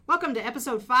Welcome to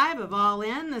episode 5 of All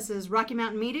In. This is Rocky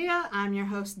Mountain Media. I'm your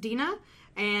host, Dina,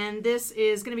 and this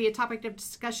is going to be a topic of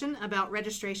discussion about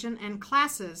registration and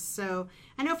classes. So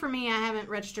I know for me, I haven't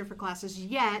registered for classes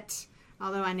yet,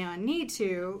 although I know I need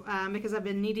to because I've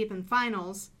been knee-deep in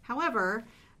finals. However,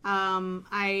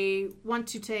 I want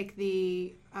to take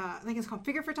the, I think it's called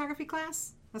figure photography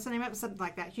class. That's the name of it, something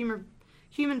like that.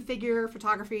 Human figure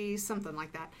photography, something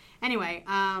like that. Anyway,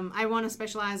 I want to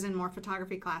specialize in more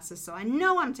photography classes, so I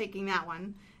know I'm taking that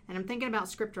one, and I'm thinking about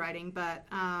script writing, but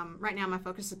right now my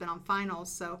focus has been on finals,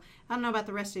 so I don't know about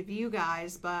the rest of you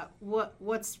guys, but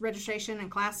what's registration and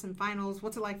class and finals,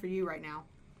 what's it like for you right now?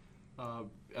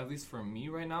 At least for me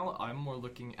right now, I'm more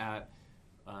looking at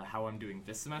how I'm doing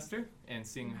this semester and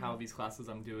seeing how these classes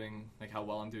I'm doing, like how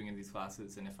well I'm doing in these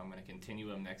classes, and if I'm going to continue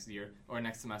them next year or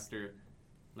next semester.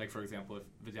 Like, for example, if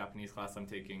the Japanese class I'm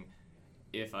taking,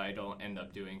 if I don't end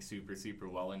up doing super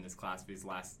well in this class, these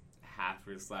last half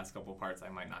or this last couple parts, I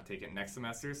might not take it next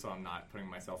semester, so I'm not putting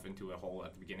myself into a hole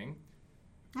at the beginning.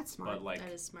 That's smart. But, like,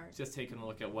 that is smart. Just taking a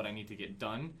look at what I need to get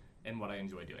done and what I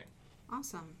enjoy doing.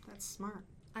 Awesome. That's smart.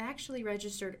 I actually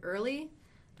registered early,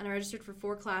 and I registered for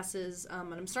 4 classes,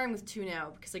 and I'm starting with 2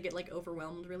 now because I get, like,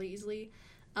 overwhelmed really easily.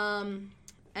 And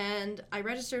I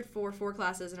registered for 4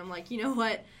 classes, and I'm like, you know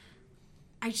what?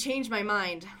 I changed my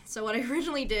mind. So what I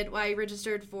originally did, I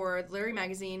registered for the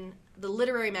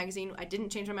literary magazine. I didn't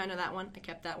change my mind on that one. I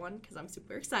kept that one because I'm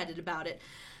super excited about it.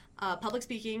 Public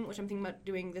speaking, which I'm thinking about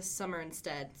doing this summer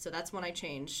instead. So that's one I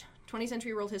changed. 20th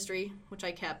century world history, which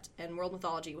I kept, and world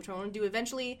mythology, which I want to do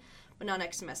eventually, but not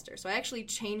next semester. So I actually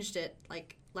changed it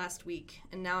like last week,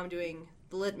 and now I'm doing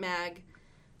the lit mag,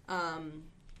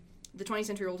 the 20th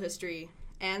century world history,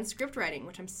 and script writing,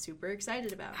 which I'm super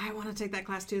excited about. I want to take that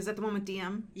class too. Is that the one with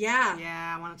DM? Yeah.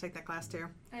 Yeah, I want to take that class too.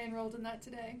 I enrolled in that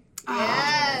today.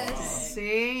 Yes. Oh,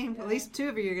 see? At least 2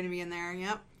 of you are going to be in there.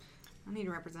 Yep. I need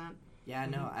to represent. Yeah,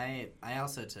 no, I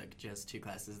also took just 2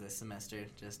 classes this semester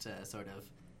just to sort of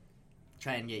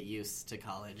try and get used to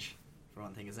college, for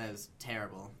one thing, because I was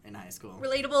terrible in high school.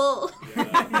 Relatable.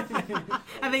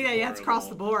 I think that's across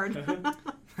the board.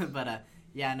 But,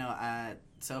 yeah, no,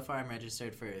 so far I'm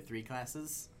registered for 3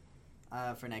 classes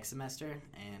for next semester,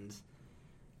 and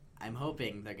I'm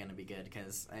hoping they're going to be good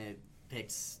because I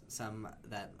picked some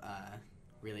that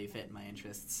really fit my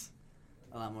interests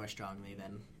a lot more strongly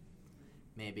than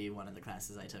maybe one of the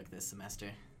classes I took this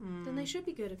semester. Then they should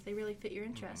be good if they really fit your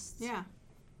interests. Yeah.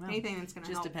 Well, anything that's going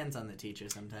to help. just depends on the teacher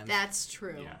sometimes. That's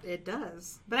true. Yeah. It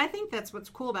does. But I think that's what's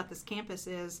cool about this campus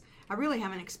is I really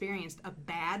haven't experienced a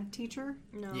bad teacher.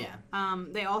 No. Yeah.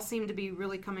 They all seem to be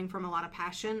really coming from a lot of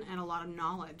passion and a lot of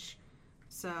knowledge.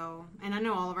 So, and I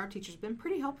know all of our teachers have been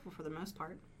pretty helpful for the most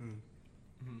part.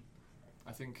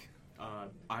 I think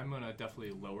I'm going to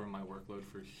definitely lower my workload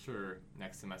for sure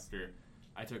next semester.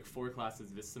 I took 4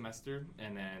 classes this semester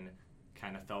and then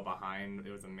kind of fell behind.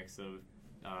 It was a mix of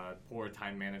poor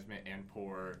time management and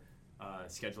poor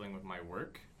scheduling with my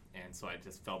work, and so I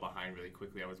just fell behind really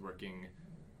quickly. I was working,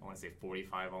 I want to say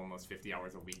 45, almost 50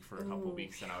 hours a week for a couple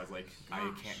weeks, and I was like,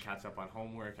 I can't catch up on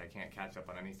homework, I can't catch up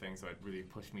on anything, so it really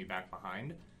pushed me back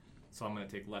behind. So I'm going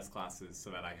to take less classes so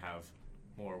that I have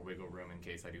more wiggle room in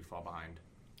case I do fall behind.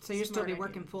 So you'll still be Smart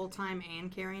working full-time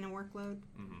and carrying a workload?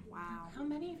 Mm-hmm. Wow. How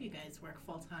many of you guys work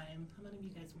full-time? How many of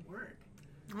you guys work?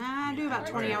 I do about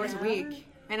 20 hours a week,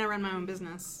 and I run my own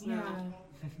business. So Yeah.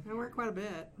 I work quite a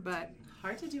bit, but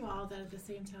Hard to do all that at the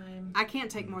same time. I can't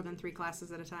take more than 3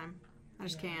 classes at a time. I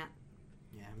just can't.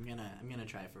 Yeah, I'm gonna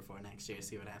try for 4 next year,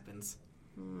 see what happens.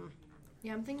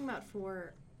 Yeah, I'm thinking about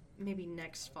for maybe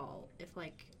next fall if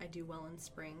like I do well in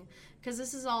spring, because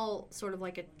this is all sort of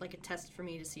like a test for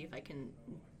me to see if I can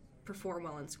perform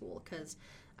well in school. Because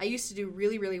I used to do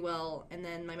really well, and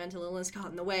then my mental illness got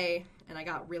in the way, and I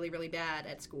got really bad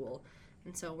at school,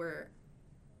 and so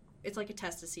it's like a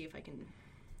test to see if I can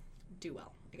do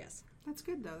well, I guess. That's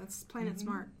good, though. That's plain and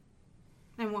smart.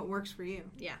 And what works for you.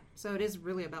 Yeah. So it is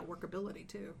really about workability,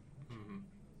 too.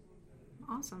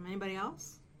 Mm-hmm. Awesome. Anybody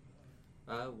else?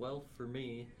 Well, for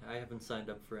me, I haven't signed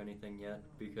up for anything yet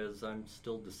because I'm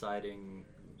still deciding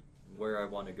where I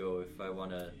want to go, if I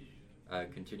want to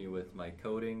continue with my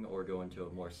coding or go into a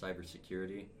more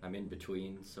cybersecurity. I'm in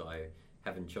between, so I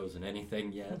haven't chosen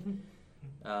anything yet.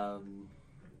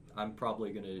 I'm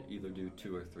probably going to either do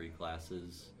 2 or 3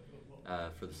 classes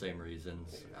for the same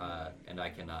reasons, and I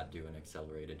cannot do an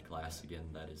accelerated class again.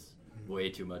 That is way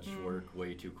too much work,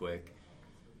 way too quick.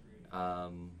 Yeah.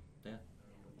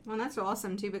 Well, that's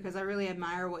awesome, too, because I really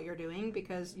admire what you're doing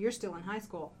because you're still in high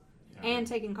school and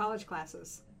taking college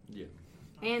classes Yeah.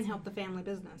 and help the family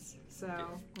business.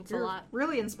 So It's a you're lot.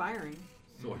 really inspiring.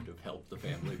 sort of help the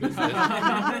family business.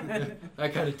 I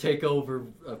kind of take over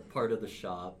a part of the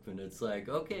shop, and it's like,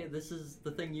 okay, this is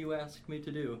the thing you asked me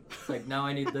to do. It's like, now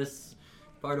I need this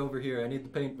part over here. I need the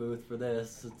paint booth for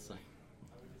this. It's like,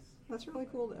 That's really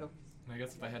cool, though. I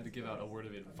guess if I had to give out a word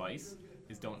of advice,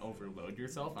 is don't overload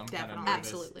yourself. I'm kind of Definitely. nervous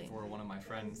Absolutely. for one of my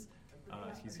friends.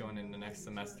 He's going into next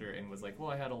semester and was like, well,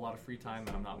 I had a lot of free time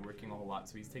and I'm not working a whole lot,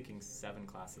 so he's taking 7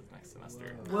 classes next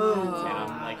semester. Whoa.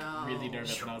 And I'm like really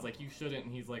nervous, and I was like, you shouldn't.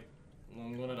 And he's like, well,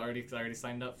 I'm gonna cause I already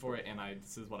signed up for it, and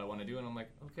this is what I want to do. And I'm like,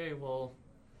 okay, well,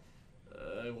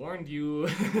 I warned you.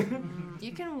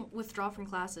 You can withdraw from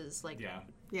classes like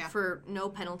Yeah. for no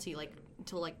penalty, like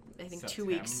until like I think 2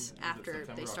 weeks after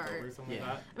September, they start. October, something Yeah.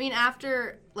 like that. I mean,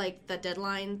 after like the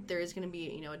deadline, there is going to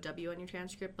be a W on your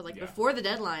transcript, but like Yeah. before the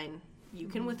deadline, you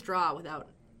can withdraw without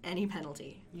any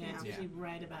penalty. Yeah, it's Yeah. usually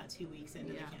right about 2 weeks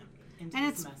into the Yeah. camp, into And the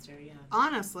it's- semester. Yeah.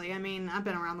 Honestly, I mean, I've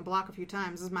been around the block a few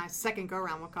times. This is my second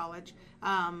go-around with college.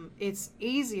 It's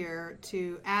easier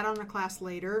to add on a class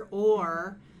later,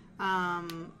 or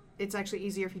it's actually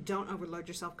easier if you don't overload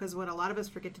yourself, because what a lot of us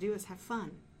forget to do is have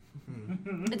fun.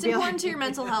 It's Yeah. important to your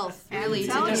mental health, I'm really, to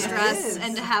telling you, it de-stress is.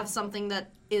 and to have something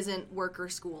that isn't work or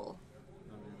school.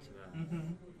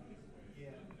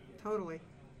 Totally.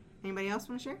 Anybody else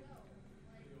want to share?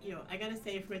 I gotta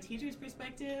say, from a teacher's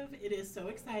perspective, it is so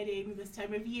exciting this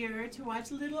time of year to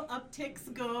watch little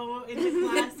upticks go in the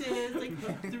classes,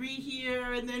 like 3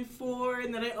 here and then 4,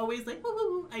 and then I always like,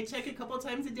 woo, I check a couple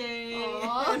times a day,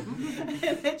 Aw.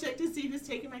 and I check to see who's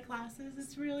taking my classes.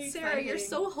 It's really Sarah, exciting. you're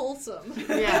so wholesome.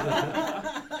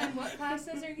 Yeah. And what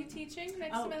classes are you teaching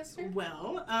next semester?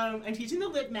 Well, I'm teaching the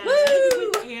Lit Math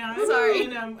Woo! with Anne. Sorry.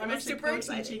 And, I'm I'm actually super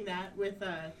excited. co-teaching that with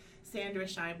Sandra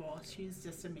Scheibel. She's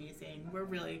just amazing. We're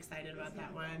really excited about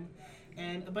that one.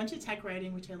 And a bunch of tech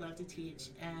writing, which I love to teach,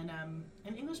 and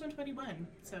English 121.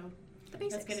 So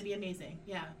that's going to be amazing.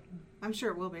 Yeah. I'm sure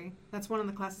it will be. That's one of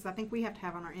the classes I think we have to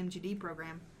have on our MGD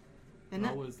program. Isn't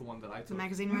That it? was the one that I The took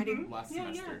magazine writing? last Yeah,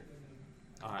 semester.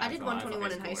 I did as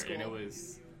 121 in high and school. it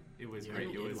was Yeah, great.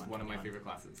 I It did was one of my 121. favorite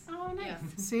classes. Oh, nice. Yeah.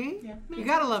 See? Yeah. You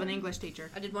gotta love an English teacher.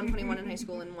 I did 121 in high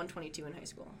school and 122 in high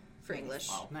school for English.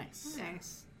 Wow. Nice.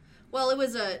 Nice. Well, it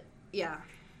was yeah.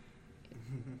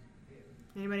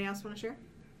 Anybody else want to share?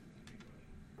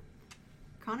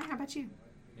 Connor, how about you?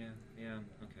 Yeah,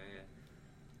 okay.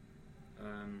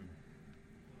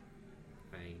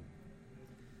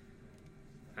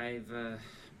 I've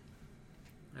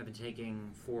been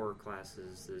taking 4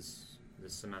 classes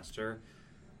this semester,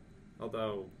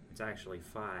 although it's actually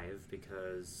 5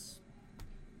 because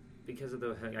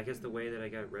of the way that I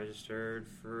got registered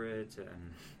for it,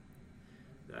 and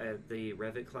the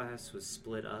Revit class was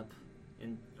split up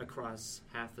across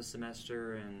half a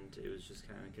semester, and it was just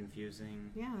kind of confusing.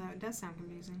 Yeah, that does sound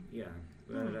confusing. Yeah,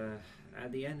 but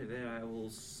at the end of it, I will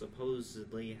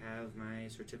supposedly have my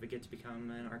certificate to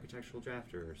become an architectural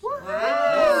drafter. So,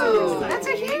 Woo! That's That's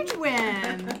a exciting. huge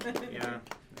win. yeah,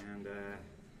 and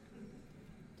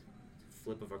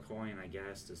flip of a coin, I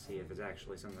guess, to see if it's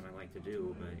actually something I like to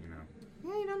do. But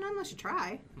Yeah, you don't know unless you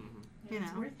try. Yeah, You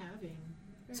it's know. worth having.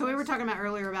 So we were talking about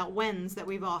earlier about wins that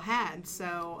we've all had.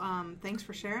 So thanks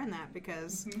for sharing that,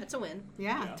 because That's a win.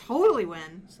 yeah, totally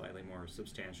win. slightly more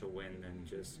substantial win than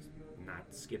just not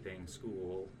skipping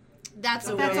school. That's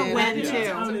a That's a win. win, That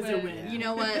too. alone is a win. You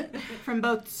know what? From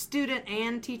both student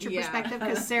and teacher Yeah. perspective,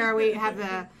 because Sarah, we have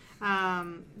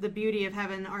the beauty of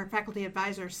having our faculty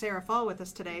advisor Sarah Fall with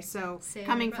us today. So Sarah.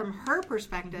 coming from her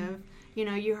perspective,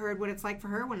 you heard what it's like for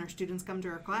her when her students come to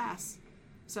her class.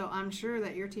 So I'm sure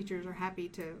that your teachers are happy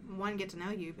to, 1, get to know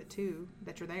you, but 2,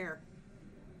 that you're there.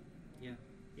 Yeah,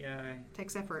 I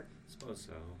Takes effort. suppose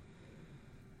so.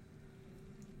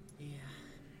 Yeah.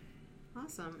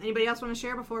 Awesome. Anybody else want to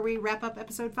share before we wrap up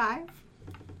episode 5?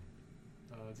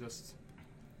 Just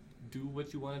do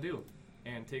what you want to do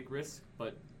and take risks,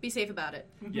 but Be safe about it.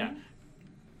 yeah,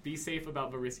 be safe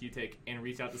about the risk you take and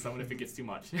reach out to someone if it gets too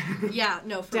much. Yeah,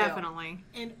 no, for real. Definitely.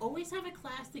 And always have a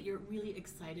class that you're really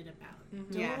excited about.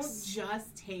 Don't Yes.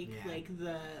 just take Yeah. like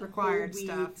the Required whole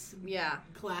wheat stuff. Yeah.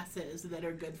 classes that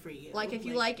are good for you. Like, if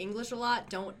you like English a lot,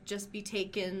 don't just be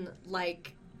taking,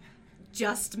 like,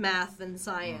 just math and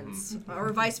science.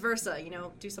 Or vice versa,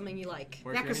 do something you like.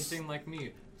 Or if Yeah, you're 'cause- anything like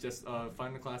me, just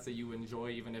find a class that you enjoy,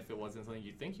 even if it wasn't something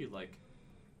you think you'd like.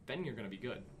 Then you're going to be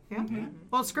good. Yeah.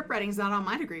 Well, script writing's not on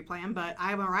my degree plan, but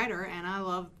I'm a writer and I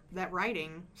love that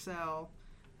writing, so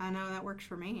I know that works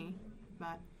for me.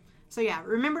 But So yeah,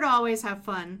 remember to always have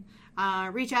fun.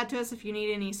 Reach out to us if you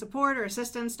need any support or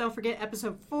assistance. Don't forget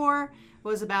episode 4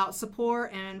 was about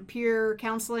support and peer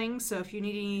counseling. So if you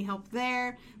need any help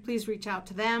there, please reach out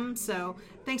to them. So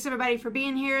thanks everybody for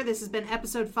being here. This has been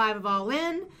episode 5 of All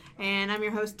In. And I'm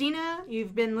your host, Dina.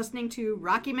 You've been listening to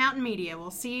Rocky Mountain Media. We'll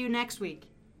see you next week.